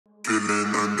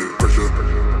Feeling under pressure.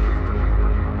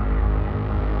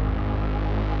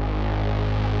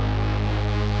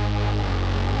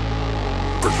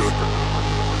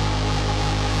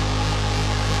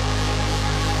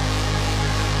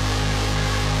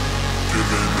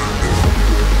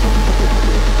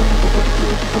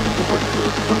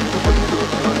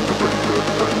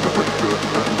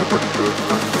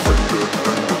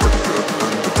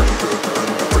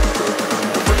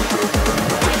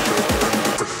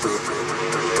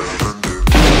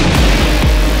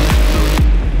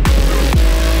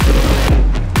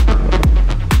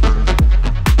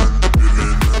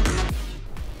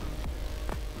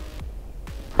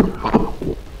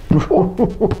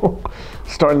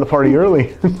 Starting the party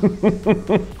early.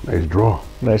 Nice draw.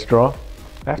 Nice draw.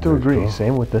 I have to agree. Draw.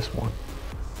 Same with this one.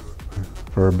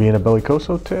 For being a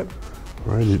bellicoso tip.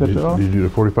 All right. Did you do the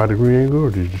 45-degree angle or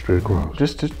did you just straight across?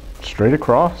 Just straight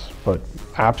across, but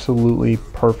absolutely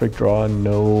perfect draw.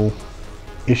 No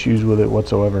issues with it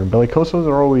whatsoever. And bellicosos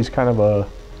are always kind of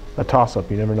a toss-up.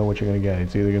 You never know what you're going to get.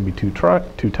 It's either going to be too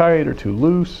tight or too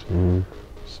loose. Mm-hmm.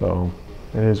 So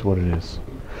it is what it is.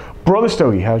 Brother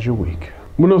Stogie, how's your week?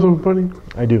 You know something funny?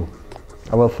 I do.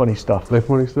 I love funny stuff. Like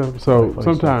funny stuff? So funny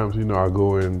sometimes, you know, I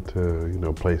go into, you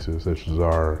know, places such as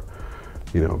our,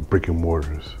 you know, brick and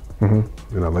mortars.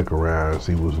 Mm-hmm. And I look around and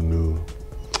see what's new.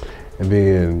 And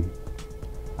then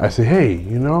I say, hey,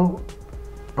 you know,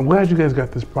 I'm glad you guys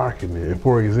got this product in there. And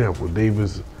for example,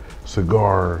 Davis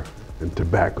Cigar and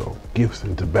Tobacco, Gifts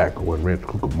and Tobacco in Rancho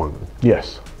Cucamonga.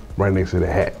 Yes. Right next to the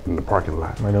hat in the parking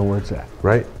lot. I know where it's at.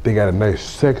 Right? They got a nice,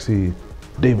 sexy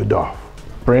Davidoff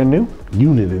Brand new?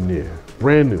 unit in there.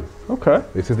 Brand new. Okay.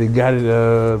 They said they got it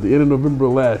the end of November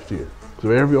of last year. So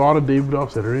all the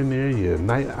Davidoffs that are in there, your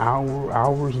night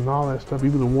hours and all that stuff,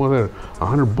 even the ones that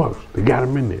are $100, they got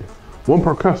them in there. One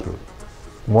per customer.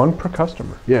 One per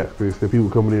customer? Yeah, they said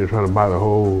people coming in trying to buy the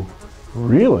whole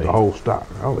stock.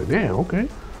 I was like, damn, okay.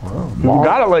 Wow. You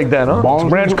got it like that, huh?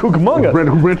 It's Rancho Cucamonga.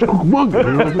 Rancho Cucamonga.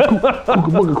 You know,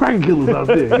 Cucamonga cracking killers out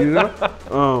there, you know?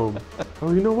 Oh,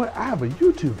 you know what? I have a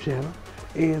YouTube channel,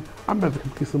 and I'm about to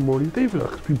come get some more of these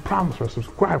Davidoffs because we promised our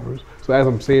subscribers. So as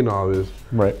I'm saying all this,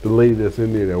 right, the lady that's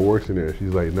in there that works in there,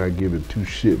 she's like not giving two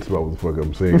shits about what the fuck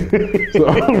I'm saying. So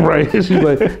right, she's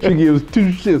like, she gives two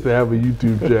shits to have a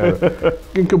YouTube channel.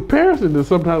 In comparison to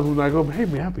sometimes when I go, hey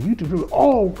man, I have a YouTube channel.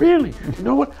 Oh really? You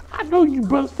know what? I know you,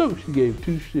 Brother Stokes. She gave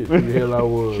two shits. Who the hell I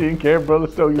was? She didn't care if Brother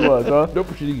Stokes was, huh? Nope,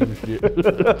 she didn't give a shit.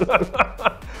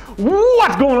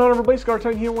 What's going on, everybody? Cigar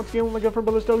Titan here once again with my good friend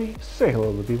Brother Stogie. Say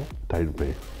hello to the people. Titan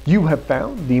fan. You have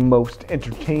found the most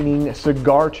entertaining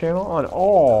cigar channel on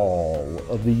all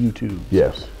of the YouTubes.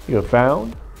 Yes. You have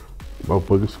found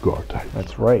motherfucking Cigar Titan.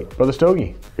 That's right. Brother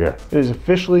Stogie. Yeah. It is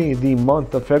officially the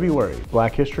month of February,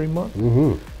 Black History Month.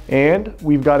 Mm-hmm. And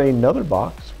we've got another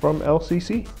box from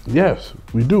LCC. Yes,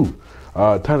 we do.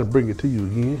 Time to bring it to you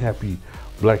again. Happy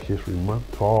Black History Month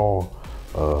to all,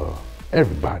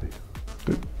 everybody.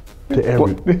 To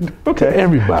everybody. To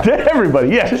everybody,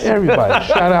 yes. To everybody.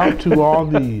 Shout out to all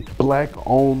the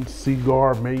black-owned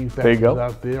cigar manufacturers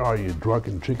out there. All your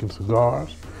drunken chicken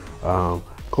cigars.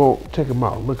 Go check them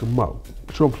out. Look them up.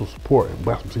 Show them some support and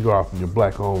buy some cigars from your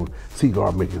black-owned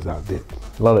cigar makers out there.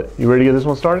 Love it. You ready to get this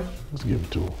one started? Let's give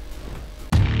it to them.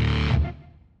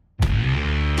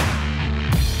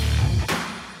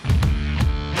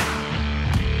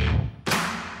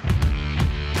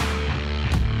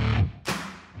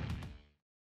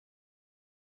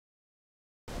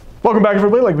 Welcome back,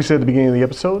 everybody. Like we said at the beginning of the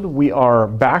episode, we are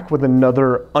back with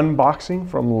another unboxing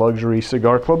from Luxury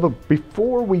Cigar Club. But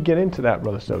before we get into that,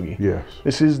 Brother Stogie, yes,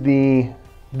 this is the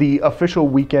official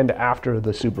weekend after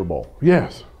the Super Bowl.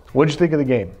 Yes. What did you think of the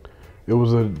game? It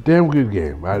was a damn good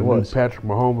game. I knew Patrick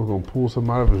Mahomes was going to pull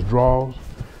something out of his draws.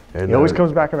 And he always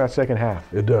comes back in that second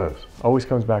half. It does. Always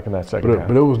comes back in that second half.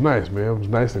 But it was nice, man. It was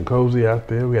nice and cozy out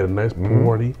there. We had a nice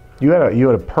party. You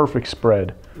had a perfect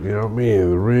spread. You know what I mean?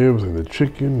 The ribs and the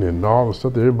chicken and all the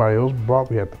stuff that everybody else brought.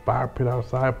 We had the fire pit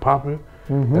outside popping.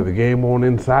 Had the game on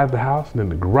inside the house and in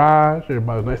the garage.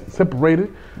 Everybody was nice and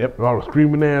separated. Yep. With all the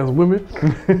screaming ass women.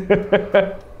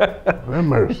 Have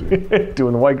mercy.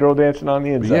 Doing the white girl dancing on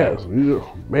the inside. Yes,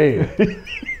 man.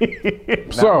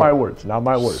 Not my words. Not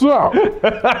my words. So,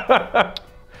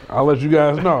 I'll let you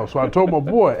guys know. So I told my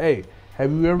boy, hey,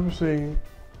 have you ever seen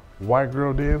white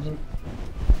girl dancing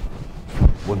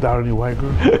without any white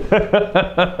girl?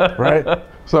 Right?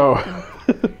 So,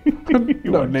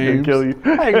 no names. Kill you.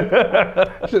 Hey,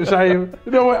 should I even,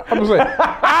 you know what? I'm gonna say,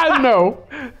 I know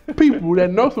people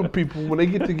that know some people when they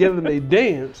get together and they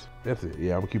dance. That's it.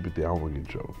 Yeah, I'm gonna keep it there. I don't want to get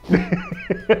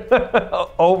in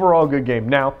trouble. Overall, good game.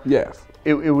 Now, yes,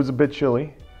 it was a bit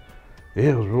chilly.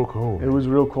 Yeah, it was real cold. It was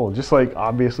real cold, just like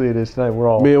obviously it is tonight. We're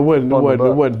all. Man, it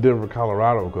wasn't Denver,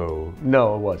 Colorado cold.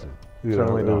 No, it wasn't. You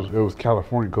Certainly know, not. it was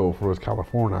California cold for us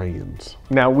Californians.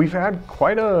 Now we've had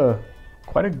quite a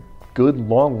good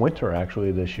long winter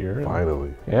actually this year.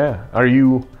 Finally. Yeah. Are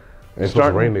you? It's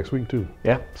supposed to rain next week too.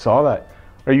 Yeah, saw that.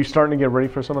 Are you starting to get ready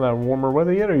for some of that warmer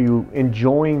weather yet? Or are you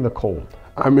enjoying the cold?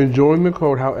 I'm enjoying the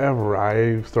cold. However,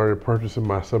 I started purchasing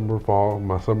my summer,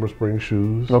 spring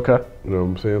shoes. Okay. You know what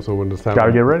I'm saying? So when it's time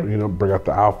Gotta to get ready. You know, bring out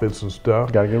the outfits and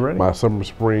stuff. Gotta get ready. My summer,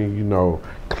 spring, you know,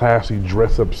 classy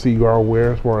dress up cigar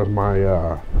wear as far as my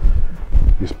your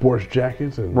sports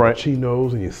jackets and right.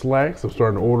 chinos and your slacks. I'm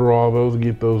starting to order all those and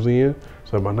get those in.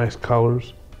 So my nice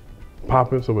colors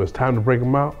popping. So when it's time to break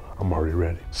them out, I'm already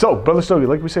ready. So, Brother Stogie,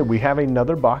 like we said, we have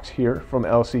another box here from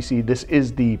LCC. This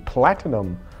is the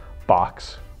Platinum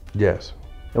box. Yes.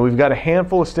 And we've got a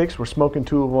handful of sticks. We're smoking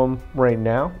 2 of them right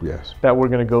now. Yes. That we're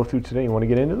going to go through today. You want to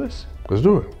get into this? Let's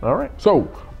do it. All right. So,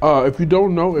 if you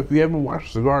don't know, if you haven't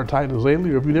watched Cigar Titans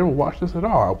lately, or if you never watched this at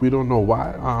all, we don't know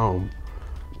why,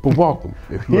 but welcome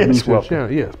if you're new to the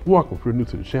channel. Yes, welcome if you're new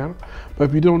to the channel. But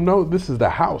if you don't know, this is the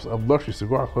house of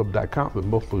LuxuryCigarClub.com, the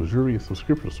most luxurious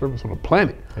subscription service on the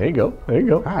planet. There you go. There you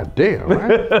go. God damn,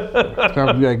 right?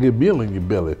 Sometimes you got a good meal in your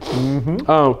belly.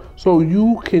 So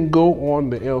you can go on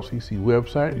the LCC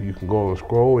website, you can go and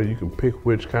scroll, and you can pick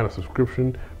which kind of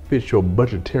subscription fits your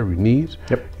budgetary needs.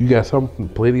 Yep. You got something from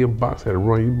the Palladium box that'll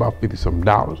run you about $50-some,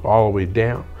 all the way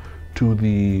down to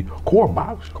the core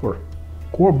box.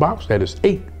 Core box that is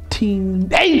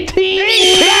 $18.99.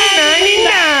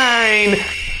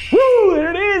 Woo! There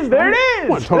it is. There it is. I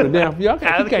want to tone it down for y'all.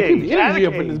 Out of the Keep cage, the energy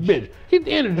up in this bitch. Keep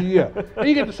the energy up. And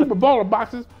you get the Super Baller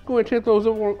boxes. Go and check those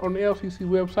out on the LCC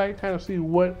website. Kind of see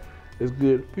what is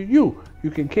good for you. You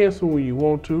can cancel when you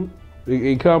want to.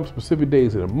 It comes specific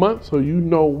days in a month, so you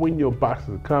know when your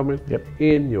boxes are coming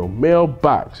in your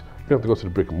mailbox. You don't have to go to the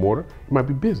brick and mortar. You might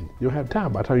be busy. You don't have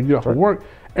time. By the time you get off from work,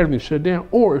 everything's shut down,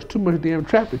 or it's too much damn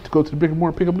traffic to go to the brick and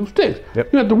mortar and pick up new sticks. You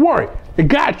don't have to worry. It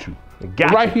got you.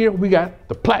 Right here, we got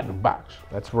the Platinum box.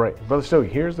 That's right. Brother Stogie,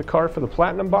 here's the card for the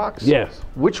Platinum box. Yes.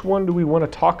 Which one do we want to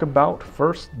talk about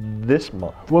first this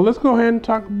month? Well, let's go ahead and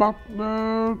talk about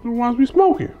the ones we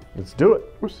smoke here. Let's do it.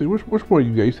 Let's see, which one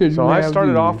you got? You said so I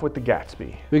started off with the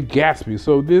Gatsby. The Gatsby.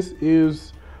 So this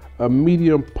is a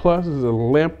medium plus. This is a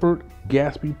Lampert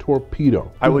Gatsby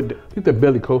Torpedo. I think the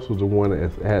Bellicoso is the one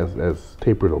that has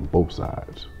tapered on both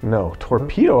sides. No,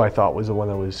 Torpedo I thought was the one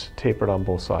that was tapered on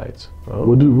both sides. Oh.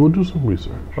 We'll do some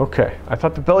research. Okay, I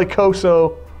thought the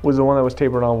Bellicoso was the one that was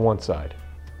tapered on one side.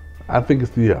 I think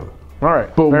it's the other. All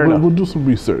right, but we'll do some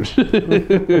research.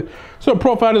 So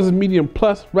profile is a medium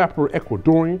plus, wrapper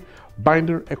Ecuadorian,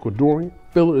 binder Ecuadorian,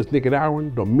 filler is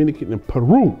Nicaraguan, Dominican, and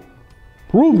Peruvian.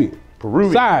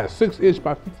 Size 6"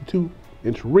 by 52"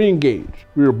 ring gauge.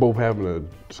 We were both having a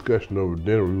discussion over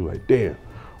dinner. We were like, damn,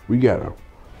 we gotta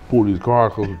pull these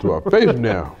cards closer to our face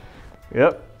now.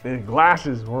 Yep, and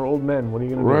glasses, we're old men, what are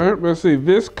you gonna do? Right, let's see,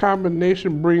 this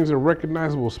combination brings a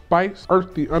recognizable spice,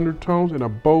 earthy undertones, and a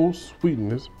bold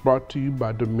sweetness brought to you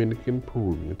by Dominican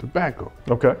Peruvian tobacco.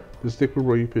 Okay. This stick will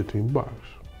run you $15.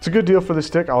 It's a good deal for the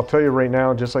stick. I'll tell you right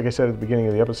now, just like I said at the beginning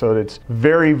of the episode, it's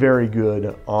very, very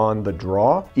good on the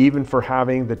draw, even for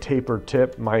having the tapered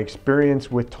tip. My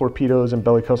experience with Torpedoes and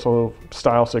Bellicoso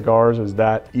style cigars is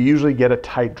that you usually get a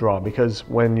tight draw because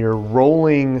when you're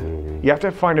rolling, you have to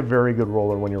find a very good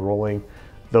roller when you're rolling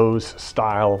those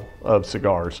style of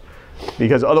cigars,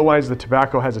 because otherwise the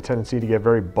tobacco has a tendency to get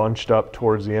very bunched up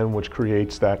towards the end, which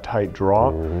creates that tight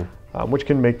draw. Which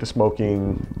can make the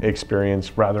smoking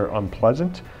experience rather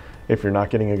unpleasant if you're not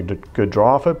getting a good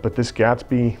draw off it. But this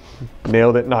Gatsby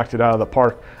nailed it, knocked it out of the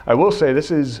park. I will say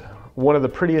this is one of the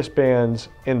prettiest bands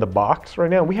in the box right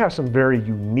now. We have some very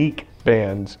unique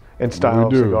bands and style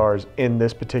of cigars in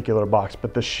this particular box,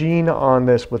 but the sheen on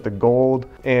this with the gold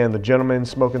and the gentleman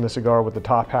smoking the cigar with the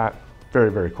top hat,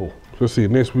 very, very cool. Let's see,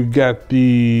 next we got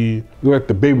the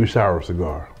baby shower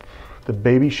cigar. The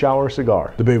baby shower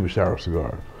cigar. The baby shower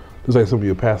cigar. It's like somebody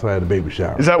will pass out at a baby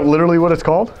shower. Is that literally what it's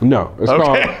called? No,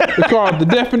 it's called the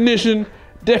Definition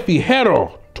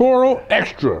Defijero Toro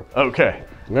Extra. Okay.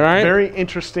 All right. Very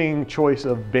interesting choice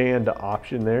of band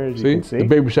option there, as you can see. The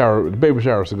baby shower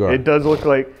cigar. It does look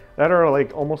like that, are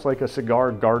like almost like a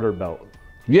cigar garter belt.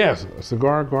 Yes, a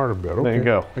cigar garter belt. Okay. There you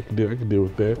go. I can deal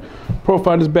with that.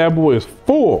 Profile of this bad boy is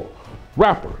full,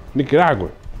 wrapper,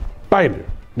 Nicaraguan, binder,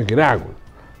 Nicaraguan,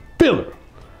 filler,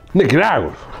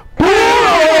 Nicaraguan.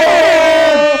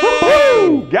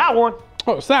 Got one.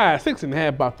 Oh, size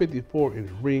 6.5" by 54"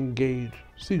 ring gauge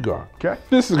cigar. Okay.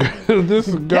 This cigar.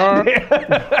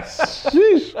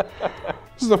 Sheesh.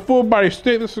 This is a full-body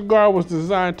stainless cigar was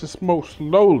designed to smoke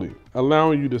slowly,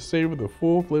 allowing you to savor the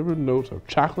full flavored notes of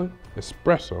chocolate,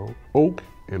 espresso, oak,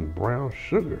 and brown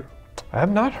sugar. I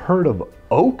have not heard of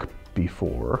oak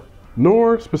before.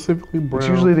 Nor specifically brown It's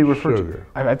usually they refer sugar.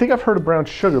 to, I think I've heard of brown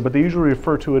sugar, but they usually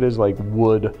refer to it as like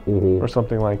wood or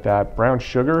something like that. Brown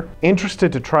sugar.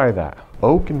 Interested to try that.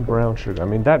 Oak and brown sugar. I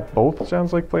mean, that both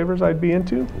sounds like flavors I'd be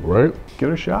into. Right? Give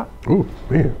it a shot. Ooh,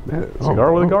 man.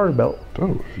 Cigar with a garter belt.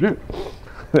 Oh, shit.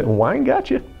 Wine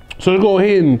got you. So to go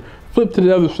ahead and flip to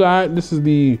the other side, this is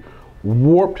the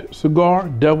Warped Cigar,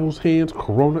 Devil's Hands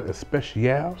Corona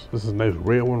Especials. This is a nice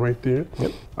red one right there.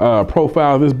 Yep.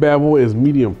 Profile of this bad boy is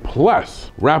medium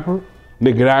plus. Wrapper,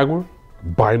 Nicaragua.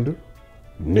 Binder,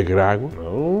 Nicaragua.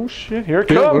 Oh shit, here it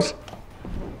comes.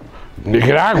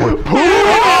 Nicaragua.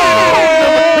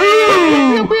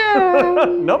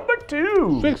 Number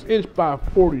 2. 6" by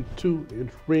 42"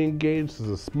 ring gauge. This is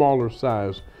a smaller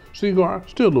size cigar,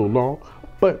 still a little long,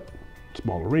 but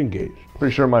smaller ring gauge.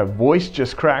 Pretty sure my voice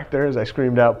just cracked there as I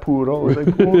screamed out puro. I was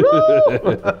like,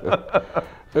 puro.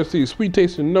 Let's see, sweet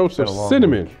tasting notes of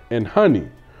cinnamon and honey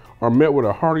are met with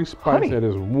a hearty spice that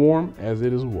is warm as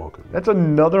it is welcome. That's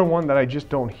another one that I just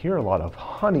don't hear a lot of.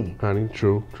 Honey. Honey,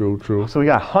 true. So we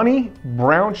got honey,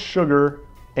 brown sugar,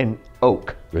 and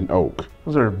oak.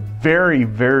 Those are very,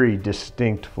 very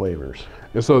distinct flavors.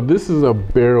 And so this is a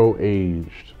barrel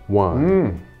aged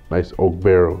wine. Nice oak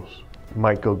barrels.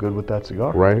 Might go good with that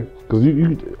cigar. Right? Because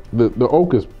the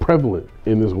oak is prevalent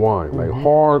in this wine, like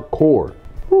hardcore.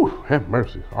 Whew, have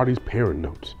mercy, all these pairing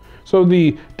notes. So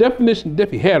the definition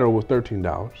Defi Hatter was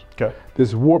 $13. Okay.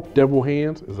 This Warped Devil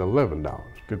Hands is $11.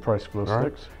 Good price for those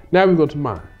sticks. Now we go to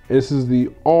mine. This is the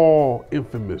all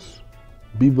infamous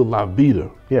Viva La Vida.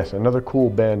 Yes, another cool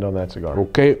band on that cigar.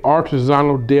 Okay,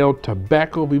 Artisanal del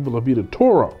Tobacco Viva La Vida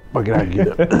Toro. Fuck it, I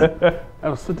get it.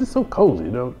 This is so cozy,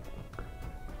 you know.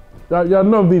 Y'all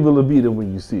know Viva La Vida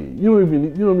when you see it. You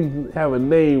don't even have a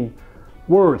name,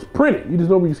 words printed. You just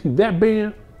know when you see that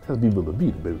band, that's Viva La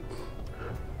Vida, baby.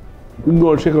 You can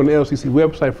go and check on the LCC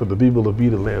website for the Viva La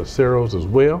Vida Lanceros as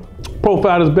well.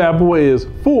 Profile of this bad boy is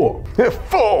full.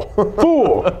 Full.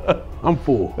 I'm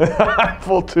full.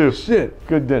 Full too. Shit.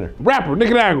 Good dinner. Wrapper,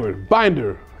 Nicaraguan.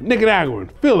 Binder, Nicaraguan.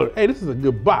 Filler. Hey, this is a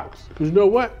good box. Because you know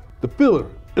what? The filler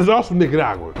is also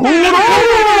Nicaraguan.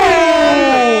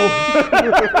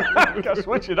 Gotta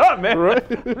switch it up, man. Right?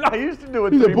 I used to do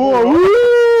it. He's a boy.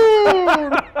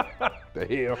 The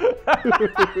hell.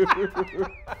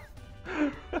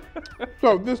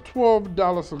 So this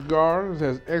 $12 cigar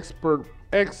has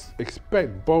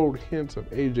expect bold hints of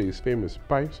AJ's famous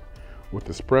spice with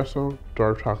espresso,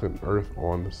 dark chocolate, and earth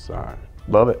on the side.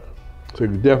 Love it. So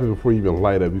you definitely, before you even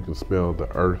light up, you can smell the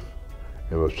earth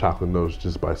and those chocolate notes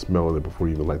just by smelling it before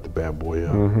you even light the bad boy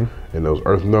up. And those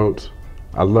earth notes,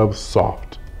 I love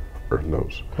soft earth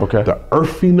notes. Okay. The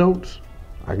earthy notes,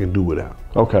 I can do without.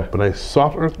 Okay. But nice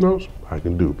soft earth notes, I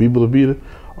can do. Viva La Vida,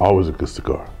 always a good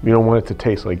cigar. You don't want it to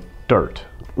taste like dirt.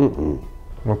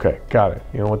 Okay, got it.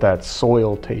 You don't want that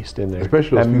soil taste in there.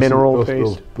 Especially that mineral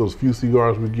taste. Those few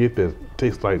cigars we get that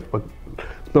taste like,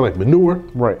 smell like manure.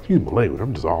 Right. Excuse my language,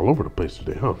 I'm just all over the place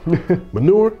today, huh?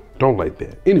 Manure, don't like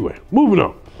that. Anyway, moving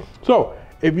on. So,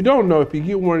 if you don't know, if you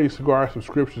get one of these cigar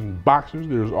subscription boxes,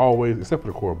 there's always, except for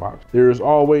the core box, there is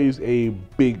always a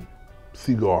big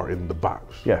cigar in the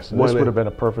box. Yes, this would have been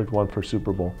a perfect one for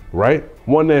Super Bowl. Right?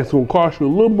 One that's gonna cost you a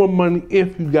little more money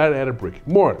if you got it at a brick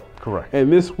and mortar. Correct.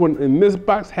 And this one in this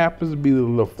box happens to be the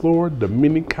La Flor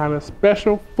Dominicana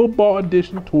Special Football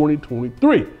Edition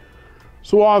 2023.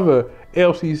 So all the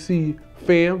LCC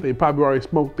fam, they probably already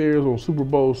smoked theirs on Super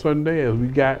Bowl Sunday as we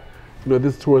got,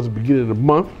 this towards the beginning of the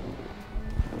month.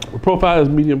 The profile is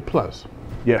medium plus.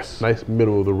 Yes. Nice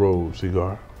middle of the road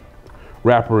cigar.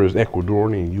 Wrapper is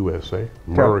Ecuadorian USA,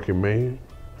 American made.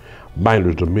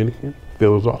 Binder's Dominican,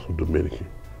 filler's also Dominican.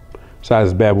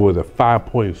 Size bad boy is a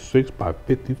 5.6 by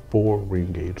 54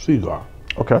 ring gauge cigar.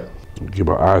 Okay. Give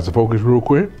our eyes to focus real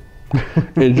quick.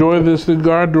 Enjoy this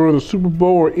cigar during the Super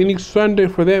Bowl or any Sunday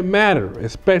for that matter.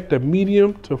 Expect a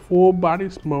medium to full body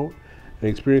smoke and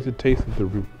experience the taste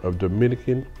of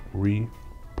Dominican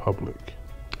Republic.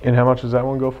 And how much does that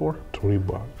one go for?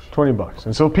 $20. 20 bucks.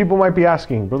 And so people might be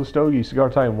asking, Brother Stogie, Cigar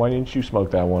Time, why didn't you smoke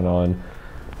that one on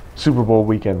Super Bowl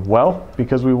weekend? Well,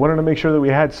 because we wanted to make sure that we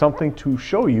had something to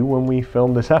show you when we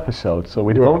filmed this episode. So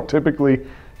we don't typically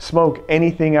smoke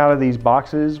anything out of these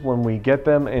boxes when we get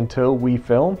them until we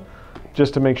film,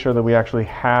 just to make sure that we actually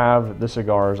have the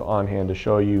cigars on hand to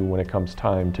show you when it comes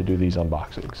time to do these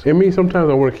unboxings. I mean, sometimes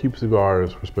I want to keep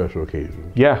cigars for special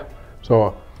occasions. Yeah.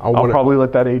 So I'll probably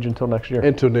let that age until next year.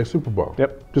 Until next Super Bowl.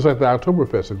 Yep. Just like the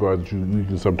Oktoberfest cigars that you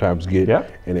can sometimes get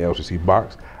in the LCC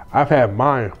box. I've had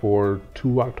mine for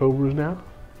 2 Octobers now.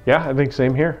 Yeah, I think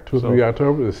same here. 2 or 3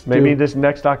 Octobers. Maybe this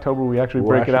next October we actually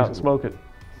break it out and smoke it.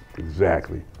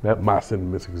 Exactly. Yep. My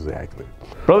sentiments exactly.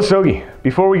 Brother Stogie,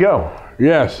 before we go.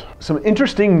 Yes. Some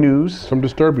interesting news. Some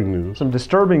disturbing news. Some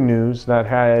disturbing news that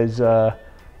has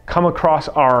come across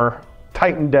our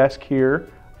Titan desk here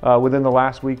within the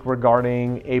last week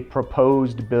regarding a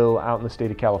proposed bill out in the state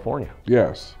of California.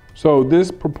 Yes. So this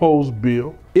proposed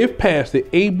bill, if passed, the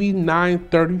AB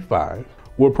 935,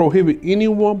 will prohibit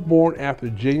anyone born after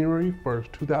January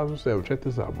 1st, 2007, check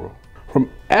this out, bro, from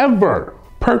ever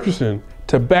purchasing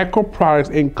tobacco products,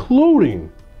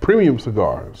 including premium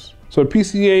cigars. So the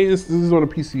PCA, this is on the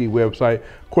PCA website.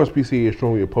 Of course, PCA is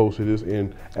strongly opposed to this,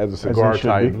 and as the Cigar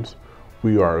Titans,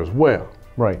 we are as well.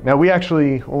 Right. Now, we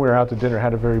actually, when we were out to dinner,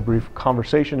 had a very brief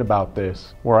conversation about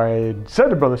this, where I had said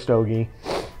to Brother Stogie,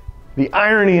 the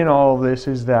irony in all of this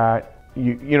is that,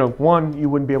 you know, one, you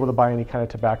wouldn't be able to buy any kind of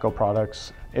tobacco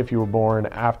products if you were born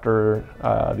after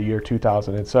the year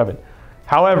 2007.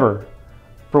 However,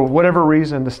 for whatever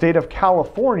reason, the state of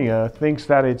California thinks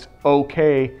that it's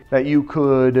okay that you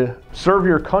could serve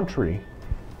your country,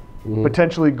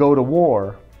 potentially go to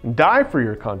war, and die for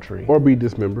your country. Or be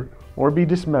dismembered. Or be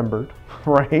dismembered,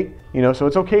 right? You know, so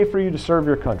it's okay for you to serve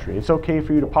your country. It's okay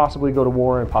for you to possibly go to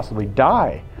war and possibly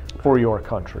die for your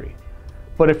country.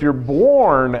 But if you're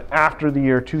born after the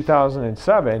year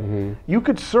 2007, you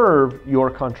could serve your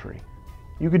country.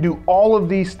 You could do all of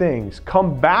these things,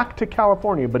 come back to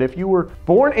California. But if you were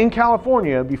born in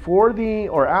California before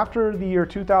or after the year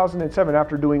 2007,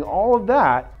 after doing all of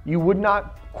that, you would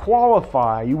not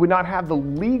qualify, you would not have the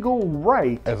legal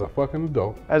right as a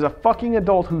fucking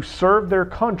adult who served their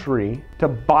country to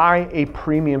buy a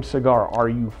premium cigar. Are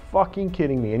you fucking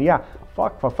kidding me? And yeah,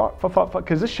 fuck,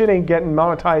 because this shit ain't getting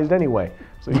monetized anyway.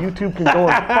 So YouTube can go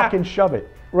and fucking shove it.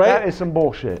 Right? That is some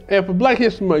bullshit. And for Black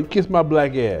History Month, kiss my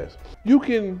black ass. You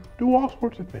can do all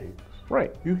sorts of things.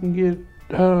 Right. You can get,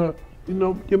 you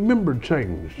know, your member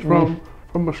changed from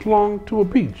a schlong to a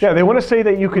peach. Yeah, they want to say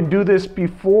that you can do this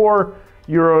before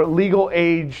your legal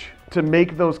age to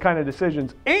make those kind of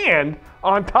decisions. And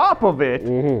on top of it,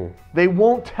 they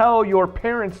won't tell your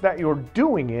parents that you're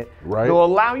doing it. Right. They'll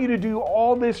allow you to do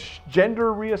all this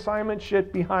gender reassignment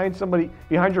shit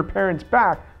behind your parents'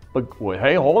 back. But well,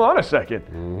 hey, hold on a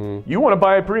second. You want to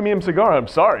buy a premium cigar? I'm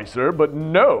sorry, sir, but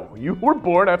no. You were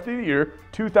born after the year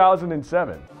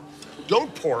 2007.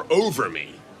 Don't pour over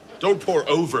me. Don't pour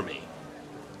over me.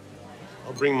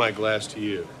 I'll bring my glass to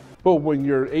you. But when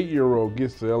your 8-year-old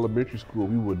gets to elementary school,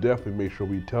 we will definitely make sure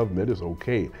we tell them that it's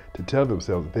okay to tell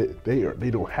themselves that they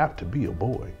don't have to be a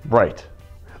boy. Right.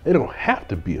 They don't have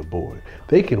to be a boy.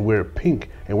 They can wear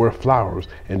pink and wear flowers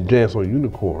and dance on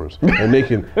unicorns. And they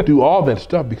can do all that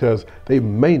stuff because they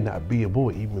may not be a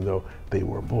boy even though they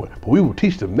were a boy. But we will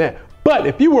teach them that. But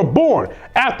if you were born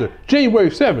after January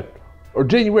 7th or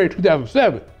January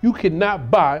 2007, you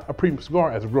cannot buy a premium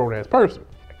cigar as a grown-ass person.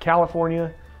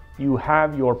 California, you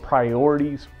have your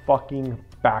priorities fucking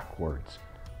backwards.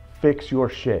 Fix your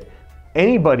shit.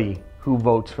 Anybody who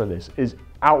votes for this is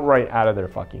outright out of their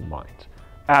fucking minds.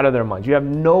 Out of their minds. You have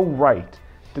no right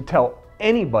to tell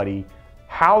anybody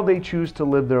how they choose to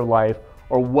live their life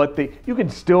or what you can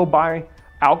still buy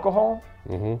alcohol,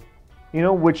 you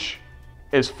know, which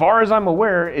as far as I'm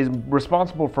aware is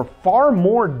responsible for far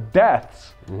more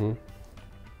deaths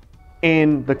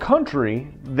in the country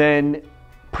than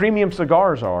premium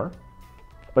cigars are,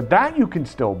 but that you can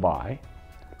still buy.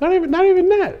 Not even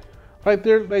that. Like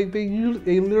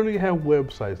they literally have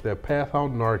websites that pass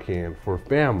out Narcan for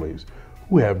families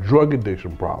who have drug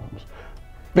addiction problems.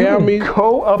 Families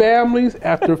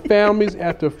after families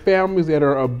after families that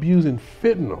are abusing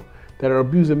fentanyl, that are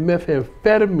abusing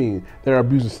methamphetamine, that are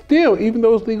abusing still, even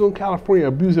though it's legal in California,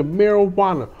 abusing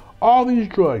marijuana, all these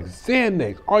drugs,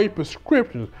 Xanax, all your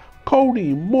prescriptions,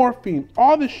 codeine, morphine,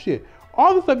 all this shit.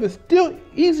 All this stuff is still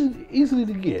easily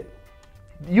to get.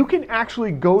 You can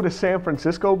actually go to San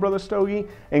Francisco, Brother Stogie,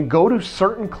 and go to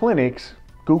certain clinics,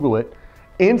 Google it,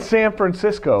 in San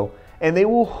Francisco, and they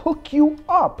will hook you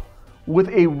up with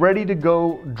a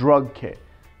ready-to-go drug kit.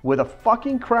 With a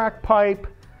fucking crack pipe,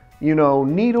 you know,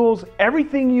 needles,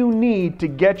 everything you need to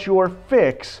get your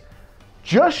fix,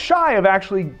 just shy of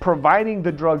actually providing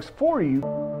the drugs for you.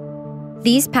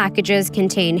 These packages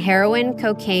contain heroin,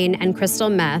 cocaine, and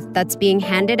crystal meth that's being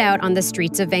handed out on the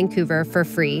streets of Vancouver for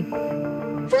free.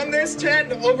 From this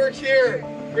tent over here,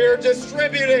 we are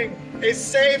distributing a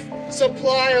safe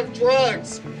supply of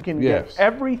drugs. You can get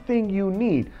everything you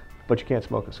need, but you can't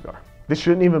smoke a cigar. this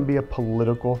shouldn't even be a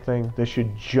political thing. This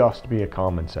should just be a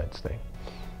common sense thing.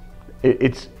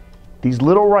 It's these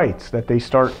little rights that they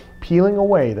start peeling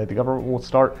away, that the government will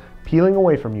start peeling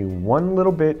away from you one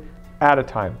little bit at a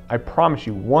time. I promise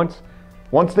you, once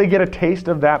they get a taste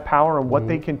of that power and what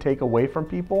they can take away from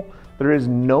people, there is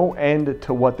no end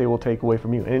to what they will take away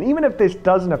from you. And even if this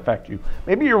doesn't affect you,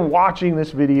 maybe you're watching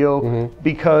this video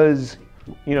because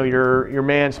you know your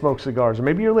man smokes cigars, or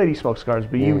maybe your lady smokes cigars,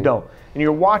 but you don't. And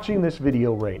you're watching this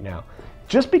video right now.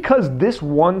 Just because this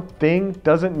one thing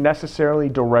doesn't necessarily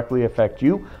directly affect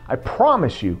you, I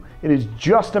promise you, it is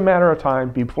just a matter of time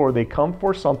before they come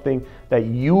for something that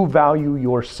you value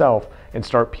yourself and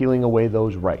start peeling away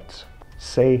those rights.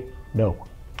 Say no.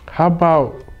 How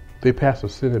about they pass a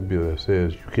Senate bill that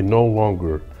says you can no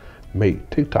longer make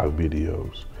TikTok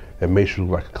videos that makes you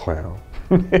look like a clown,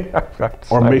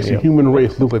 or makes the human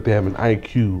race look like they have an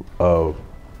IQ of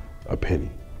a penny?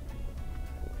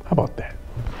 How about that?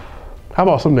 How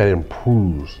about something that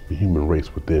improves the human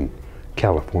race within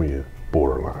California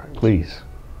borderline? Please.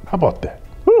 How about that?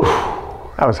 Whew.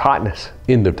 That was hotness.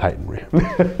 End of Titan Rant.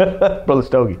 Brother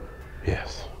Stogie.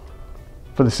 Yes.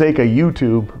 For the sake of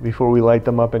YouTube, before we light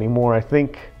them up anymore, I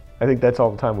think that's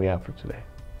all the time we have for today.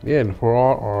 Yeah, and for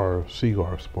all our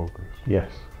cigar smokers,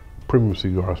 yes, premium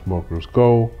cigar smokers,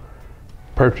 go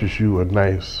purchase you a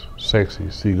nice, sexy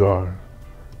cigar.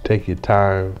 Take your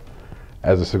time.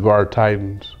 As a Cigar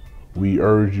Titans, we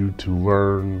urge you to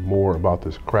learn more about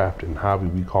this craft and hobby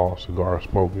we call cigar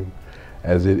smoking,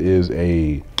 as it is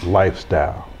a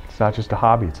lifestyle. It's not just a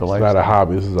hobby, it's a lifestyle. It's not a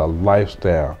hobby, this is a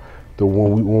lifestyle.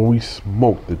 When we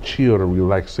smoke, the chill, the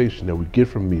relaxation that we get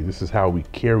from me, this is how we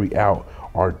carry out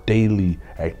our daily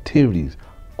activities.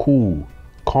 Cool,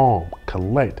 calm,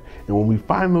 collect. And when we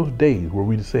find those days where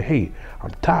we just say, hey,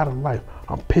 I'm tired of life,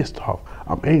 I'm pissed off,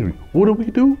 I'm angry, what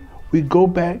do? We go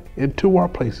back into our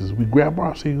places. We grab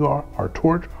our cigar, our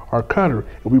torch, our cutter,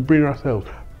 and we bring ourselves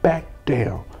back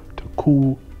down to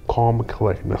cool, calm, and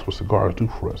collect. And that's what cigars do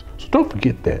for us. So don't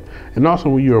forget that. And also,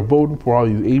 when you're voting for all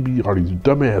these or these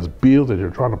dumbass bills that they're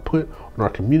trying to put on our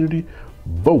community,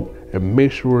 vote and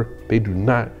make sure they do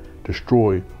not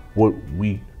destroy what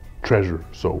we treasure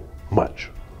so much.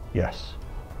 Yes.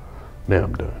 Now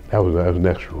I'm done. That was an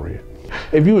extra rant.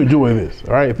 If you enjoy this,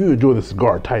 all right, if you enjoy the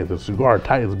Cigar Titans, the Cigar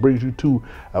Titans brings you to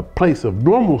a place of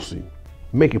normalcy.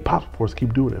 Make it possible for us to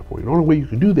keep doing that for you. The only way you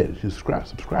can do that is just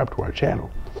subscribe to our channel.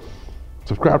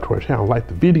 Subscribe to our channel, like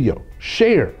the video,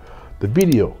 share the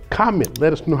video, comment,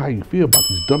 let us know how you feel about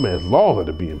these dumbass laws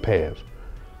that are being passed.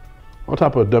 On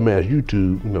top of dumbass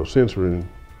YouTube, censoring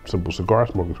simple cigar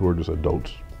smokers who are just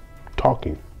adults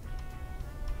talking.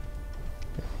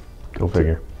 Go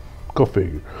figure. Go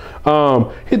figure.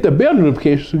 Hit the bell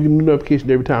notification so you get a notification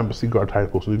every time a Cigar Titan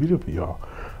posts a video for y'all.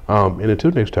 And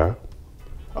until next time.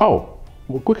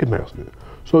 Quick announcement.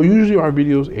 So usually our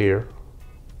videos air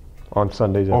on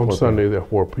Sundays at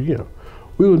 4 p.m.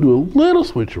 We're gonna do a little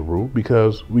switcheroo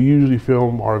because we usually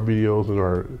film our videos in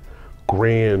our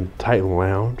grand Titan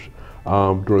lounge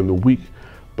during the week,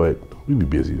 but we be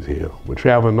busy as hell. With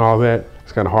traveling and all that,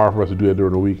 it's kind of hard for us to do that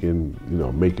during the week and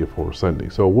make it for Sunday.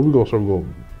 So what we're gonna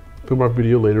film our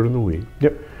video later in the week.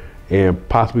 Yep. And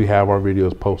possibly have our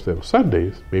videos posted on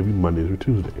Sundays, maybe Mondays or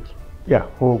Tuesdays. Yeah,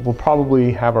 we'll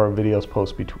probably have our videos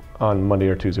posted on Monday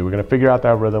or Tuesday. We're gonna figure out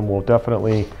that rhythm. We'll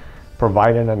definitely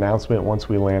provide an announcement once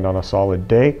we land on a solid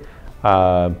day.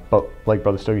 But like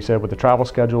Brother Stogie said, with the travel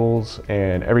schedules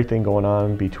and everything going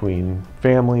on between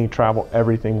family, travel,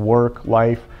 everything, work,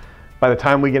 life, by the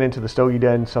time we get into the Stogie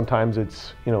Den, sometimes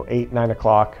it's 8, 9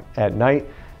 o'clock at night.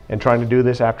 And trying to do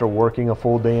this after working a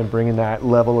full day and bringing that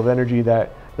level of energy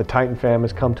that the Titan fam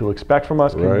has come to expect from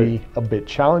us can be a bit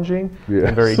challenging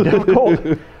and very difficult.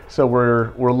 So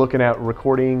we're looking at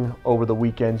recording over the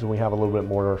weekends when we have a little bit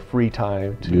more free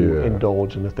time to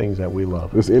indulge in the things that we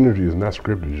love. This energy is not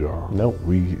scripted, y'all. Nope.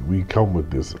 We come with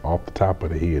this off the top of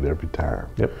the head every time.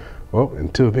 Yep. Well,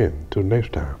 until then, until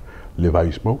next time, live how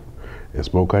you smoke and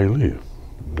smoke how you live.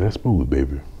 That's smooth,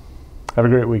 baby. Have a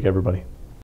great week, everybody.